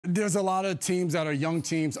There's a lot of teams that are young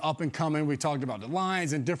teams, up and coming. We talked about the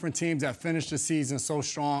Lions and different teams that finished the season so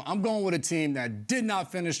strong. I'm going with a team that did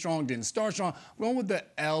not finish strong, didn't start strong. I'm going with the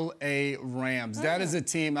L.A. Rams. That is a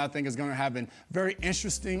team I think is going to have a very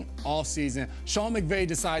interesting offseason. Sean McVay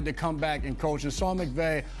decided to come back and coach. And Sean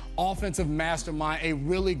McVay, offensive mastermind, a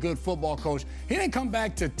really good football coach. He didn't come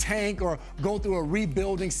back to tank or go through a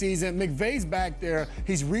rebuilding season. McVay's back there.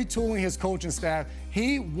 He's retooling his coaching staff.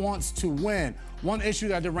 He wants to win. One issue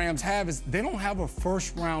that the Rams have is they don't have a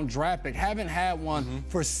first-round draft pick. Haven't had one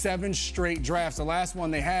for 7 straight drafts. The last one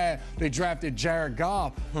they had, they drafted Jared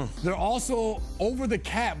Goff. They're also over the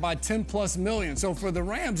cap by 10+ million. So for the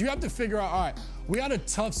Rams, you have to figure out, all right, we had a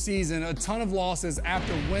tough season, a ton of losses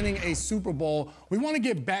after winning a Super Bowl. We want to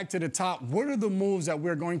get back to the top. What are the moves that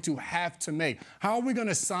we're going to have to make? How are we going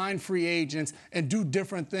to sign free agents and do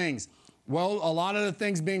different things? Well, a lot of the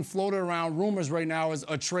things being floated around, rumors right now, is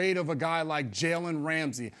a trade of a guy like Jalen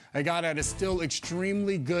Ramsey, a guy that is still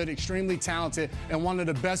extremely good, extremely talented, and one of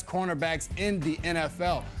the best cornerbacks in the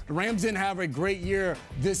NFL. The Rams didn't have a great year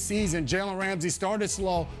this season. Jalen Ramsey started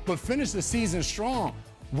slow, but finished the season strong.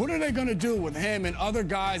 What are they going to do with him and other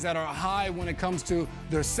guys that are high when it comes to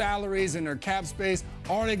their salaries and their cap space?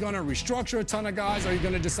 Are they going to restructure a ton of guys? Are you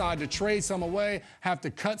going to decide to trade some away, have to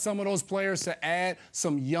cut some of those players to add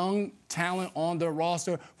some young talent on their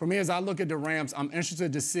roster? For me, as I look at the Rams, I'm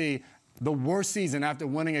interested to see the worst season after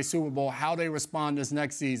winning a Super Bowl, how they respond this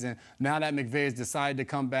next season. Now that McVay has decided to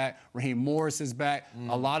come back, Raheem Morris is back.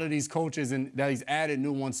 A lot of these coaches, and that he's added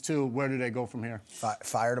new ones too, where do they go from here?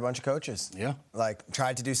 Fired a bunch of coaches. Yeah. Like,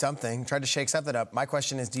 tried to do something, tried to shake something up. My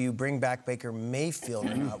question is, do you bring back Baker Mayfield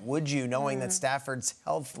or not? Would you, knowing that Stafford's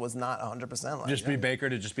health was not 100% like Just be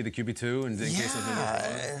Baker to just be the QB2 and in case something goes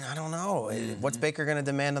wrong? I don't know. What's Baker going to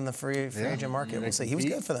demand on the free agent market? We'll see. He was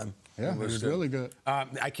good for them. Yeah, he was really good.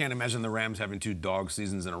 I can't imagine the Rams having 2 dog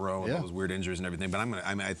seasons in a row with all those weird injuries and everything. But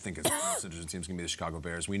I think it's the most interesting team's going to be the Chicago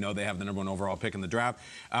Bears. We know they have the #1 overall pick in the draft.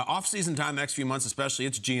 Off-season time, the next few months especially,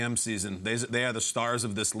 it's GM season. They are the stars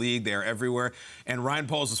of this league. They are everywhere. And Ryan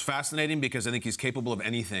Poles is fascinating because I think he's capable of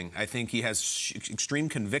anything. I think he has extreme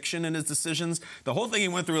conviction in his decisions. The whole thing he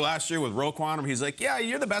went through last year with Roquan, where he's like, yeah,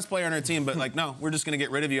 you're the best player on our team, but like, no, we're just going to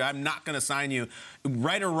get rid of you. I'm not going to sign you.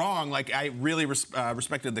 Right or wrong, like I really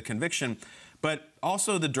respected the conviction. But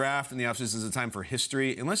also the draft and the offseason is a time for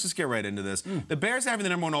history. And let's just get right into this. The Bears having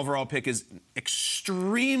the #1 overall pick is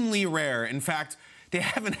extremely rare. In fact, they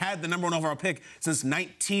haven't had the #1 overall pick since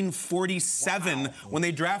 1947 when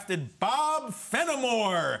they drafted Bob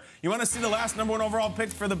Fenimore. You want to see the last #1 overall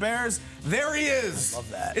pick for the Bears? There he is. I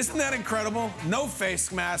love that. Isn't that incredible? No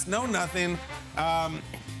face mask, no nothing.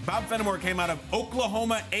 Bob Fenimore came out of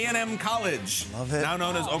Oklahoma A&M College, Love it. now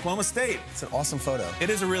known as Oklahoma State. It's an awesome photo. It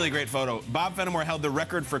is a really great photo. Bob Fenimore held the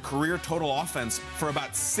record for career total offense for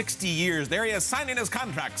about 60 years. There he is, signing his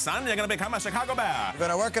contract, son. You're going to become a Chicago Bear. You're going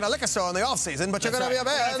to work in a liquor store in the offseason, but you're going to be a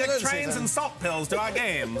Bear. We're going to take trains and salt pills to our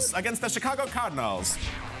games against the Chicago Cardinals.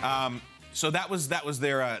 So that was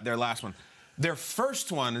their last one. Their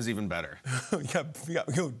first one is even better. we got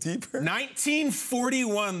to go deeper.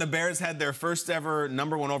 1941, the Bears had their first ever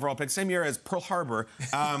 #1 overall pick, same year as Pearl Harbor.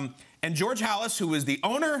 And George Halas, who was the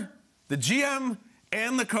owner, the GM,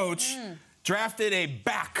 and the coach, drafted a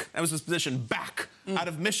back, that was his position, back, out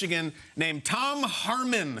of Michigan, named Tom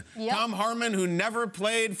Harmon. Tom Harmon, who never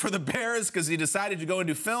played for the Bears because he decided to go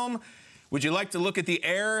into film. Would you like to look at the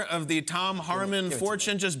heir of the Tom Harmon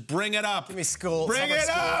fortune? Just bring it up. Give me school. Bring it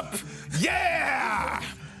up! Yeah!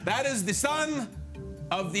 That is the son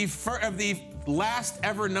of the last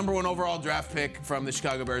ever #1 overall draft pick from the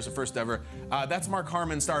Chicago Bears, the first ever. That's Mark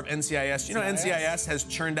Harmon, star of NCIS. You know, NCIS has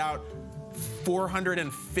churned out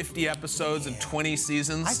 450 episodes and 20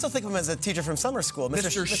 seasons. I still think of him as a teacher from summer school,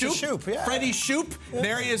 Mr. Shoop. Yeah. Freddie Shoop. Yeah.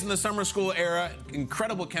 There he is in the summer school era.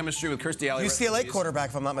 Incredible chemistry with Kirstie Alley. UCLA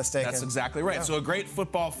quarterback, if I'm not mistaken. That's exactly right. Yeah. So a great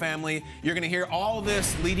football family. You're going to hear all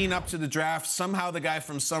this leading up to the draft. Somehow the guy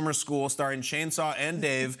from summer school, starring Chainsaw and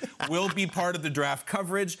Dave, will be part of the draft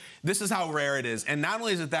coverage. This is how rare it is. And not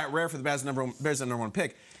only is it that rare for the Bears' #1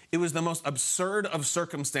 pick, it was the most absurd of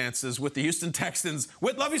circumstances with the Houston Texans,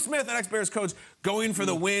 with Lovie Smith, an ex-Bears coach, going for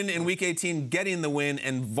the win in Week 18, getting the win,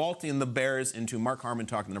 and vaulting the Bears into Mark Harmon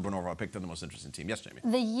talking the #1 overall pick to the most interesting team. Yes, Jamie?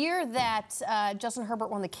 The year that Justin Herbert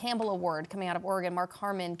won the Campbell Award coming out of Oregon, Mark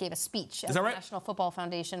Harmon gave a speech at the National Football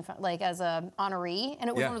Foundation, like as an honoree, and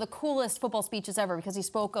it was one of the coolest football speeches ever because he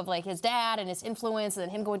spoke of like his dad and his influence, and then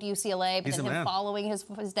him going to UCLA, but then him following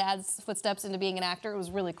his dad's footsteps into being an actor. It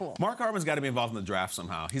was really cool. Mark Harmon's got to be involved in the draft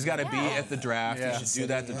somehow. He's He's got to be at the draft. Yeah. He should do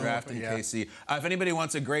that at the draft in KC. If anybody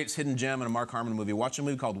wants a great hidden gem in a Mark Harmon movie, watch a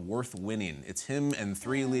movie called Worth Winning. It's him and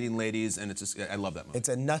 3 leading ladies, and it's just, I love that movie. It's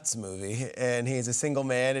a nuts movie, and he's a single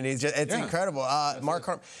man, and it's incredible. Mark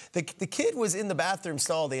Harmon, the kid was in the bathroom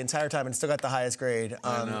stall the entire time and still got the highest grade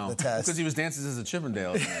on the test. Because he was dancing as a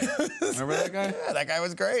Chippendale. Remember that guy? Yeah, that guy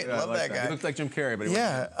was great. Yeah, Love that guy. He looked like Jim Carrey, but he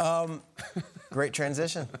wasn't. Great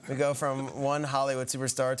transition. We go from one Hollywood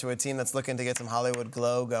superstar to a team that's looking to get some Hollywood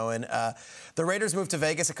glow going. The Raiders moved to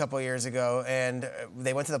Vegas a couple years ago, and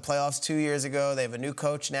they went to the playoffs 2 years ago. They have a new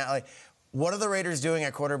coach now. Like, what are the Raiders doing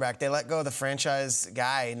at quarterback? They let go of the franchise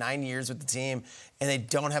guy, 9 years with the team, and they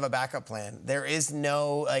don't have a backup plan. There is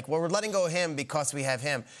no, like, well, we're letting go of him because we have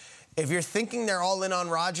him. If you're thinking they're all in on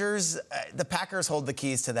Rodgers, the Packers hold the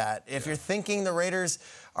keys to that. If you're thinking the Raiders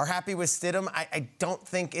are happy with Stidham, I don't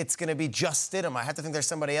think it's going to be just Stidham. I have to think there's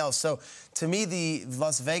somebody else. So, to me, the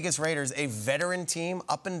Las Vegas Raiders, a veteran team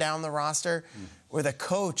up and down the roster with a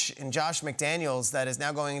coach in Josh McDaniels that is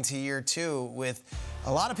now going into year 2 with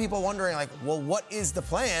a lot of people wondering, like, well, what is the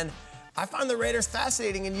plan? I find the Raiders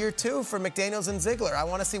fascinating in year 2 for McDaniels and Ziegler. I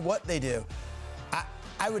want to see what they do.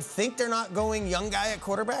 I would think they're not going young guy at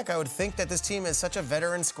quarterback. I would think that this team is such a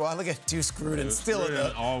veteran squad. Look at Deuce Gruden, still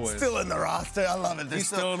in the roster. I love it. He's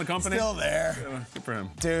still in the company? Still there. Yeah, good for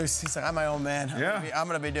him. Deuce, he's like, I'm my own man. I'm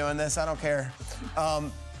going to be doing this. I don't care.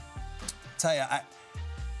 Tell you,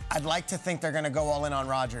 I'd like to think they're going to go all in on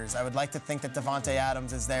Rodgers. I would like to think that Devontae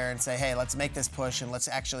Adams is there and say, hey, let's make this push and let's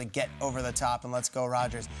actually get over the top and let's go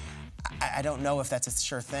Rodgers. I don't know if that's a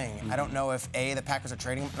sure thing. I don't know if, A, the Packers are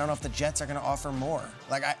trading him. I don't know if the Jets are going to offer more.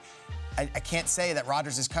 Like, I can't say that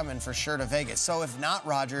Rodgers is coming for sure to Vegas. So if not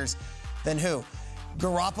Rodgers, then who?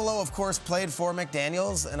 Garoppolo, of course, played for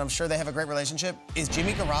McDaniels, and I'm sure they have a great relationship. Is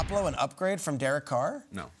Jimmy Garoppolo an upgrade from Derek Carr?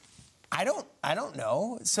 No. I don't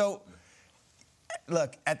know. So,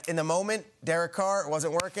 look, in the moment, Derek Carr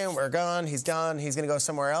wasn't working. We're gone. He's done. He's going to go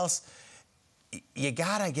somewhere else. You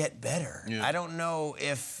gotta get better. Yeah. I don't know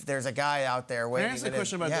if there's a guy out there waiting. Can I ask a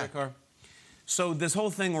question about Derek Carr? So this whole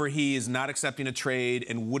thing where he is not accepting a trade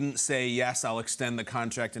and wouldn't say, yes, I'll extend the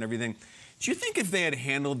contract and everything, do you think if they had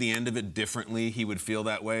handled the end of it differently, he would feel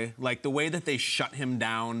that way? Like the way that they shut him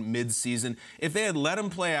down mid-season, if they had let him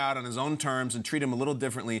play out on his own terms and treat him a little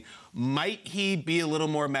differently, might he be a little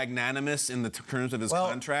more magnanimous in the terms of his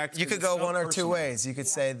contract? You could go one or two ways. You could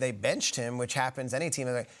say they benched him, which happens any team.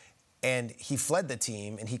 And he fled the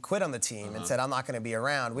team, and he quit on the team and said, I'm not going to be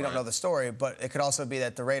around. We don't know the story, but it could also be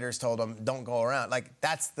that the Raiders told him, don't go around. Like,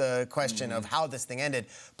 that's the question of how this thing ended.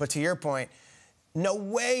 But to your point, no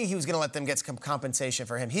way he was going to let them get some compensation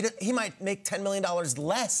for him. He might make $10 million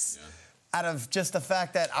less out of just the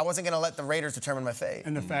fact that I wasn't going to let the Raiders determine my fate.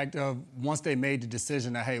 And the fact of once they made the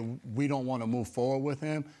decision that, hey, we don't want to move forward with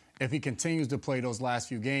him, if he continues to play those last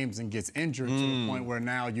few games and gets injured to the point where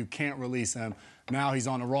now you can't release him, now he's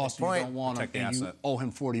on the roster, you don't want him, and you owe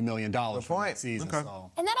him $40 million for next season. Okay.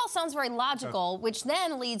 So. And that all sounds very logical, which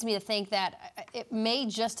then leads me to think that it may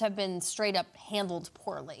just have been straight up handled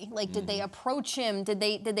poorly. Like, did they approach him? Did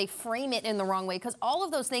they frame it in the wrong way? Because all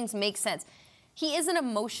of those things make sense. He is an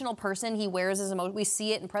emotional person. He wears his emotion. We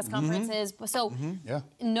see it in press conferences. So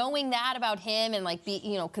knowing that about him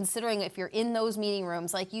and considering if you're in those meeting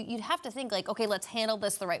rooms, like you'd have to think like, okay, let's handle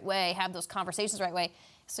this the right way, have those conversations the right way.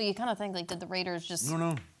 So you kind of think like, did the Raiders just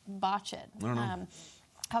botch it? I don't know.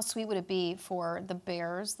 How sweet would it be for the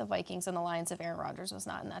Bears, the Vikings, and the Lions if Aaron Rodgers was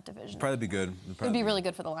not in that division? Probably be good. It would be really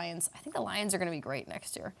good for the Lions. I think the Lions are going to be great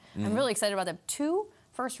next year. I'm really excited about them. 2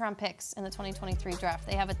 first-round picks in the 2023 draft.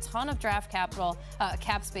 They have a ton of draft cap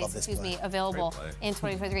space, available in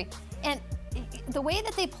 2023. And the way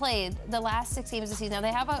that they played the last 6 games of the season, now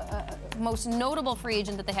they have a most notable free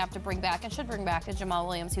agent that they have to bring back and should bring back is Jamal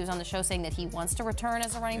Williams. He was on the show saying that he wants to return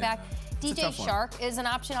as a running back. DJ Shark is an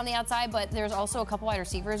option on the outside, but there's also a couple wide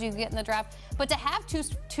receivers you can get in the draft. But to have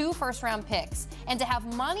two first-round picks and to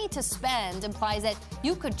have money to spend implies that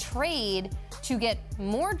you could trade to get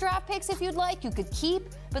more draft picks if you'd like. You could keep,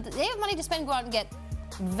 but they have money to spend, go out and get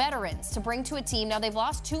veterans to bring to a team. Now, they've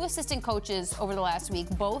lost 2 assistant coaches over the last week,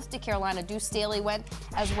 both to Carolina. Deuce Staley went,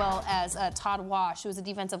 as well as Todd Wash, who was a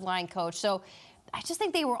defensive line coach. So I just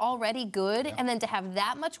think they were already good. And then to have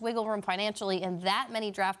that much wiggle room financially and that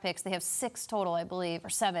many draft picks, they have 6 total, I believe, or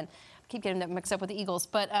 7. Keep getting them mixed up with the Eagles.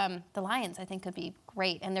 But the Lions, I think, could be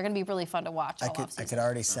great, and they're going to be really fun to watch. I could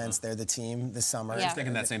already sense they're the team this summer. I was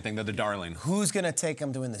thinking that same thing. They're the darling. Who's going to take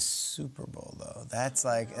them to win the Super Bowl, though? That's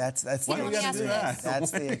the extreme.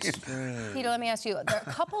 That's the extreme. Peter, let me ask you. There are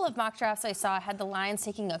a couple of mock drafts I saw had the Lions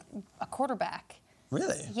taking a quarterback.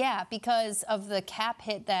 Really? Yeah, because of the cap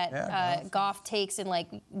hit that Goff takes in like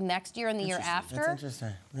next year and the year after. That's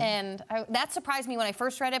interesting. Yeah. And that surprised me when I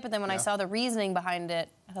first read it, but then when I saw the reasoning behind it,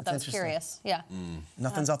 I thought that was curious. Yeah.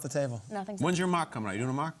 Nothing's off the table. When's your mock coming out? You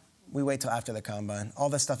doing a mock? We wait till after the combine. All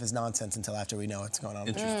this stuff is nonsense until after we know what's going on.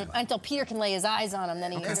 Until Peter can lay his eyes on him,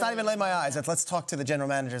 then he. It's not even lay my eyes. Let's talk to the general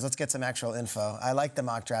managers. Let's get some actual info. I like the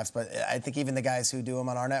mock drafts, but I think even the guys who do them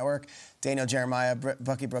on our network, Daniel Jeremiah,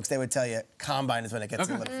 Bucky Brooks, they would tell you combine is when it gets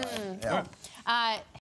solidified. Yeah.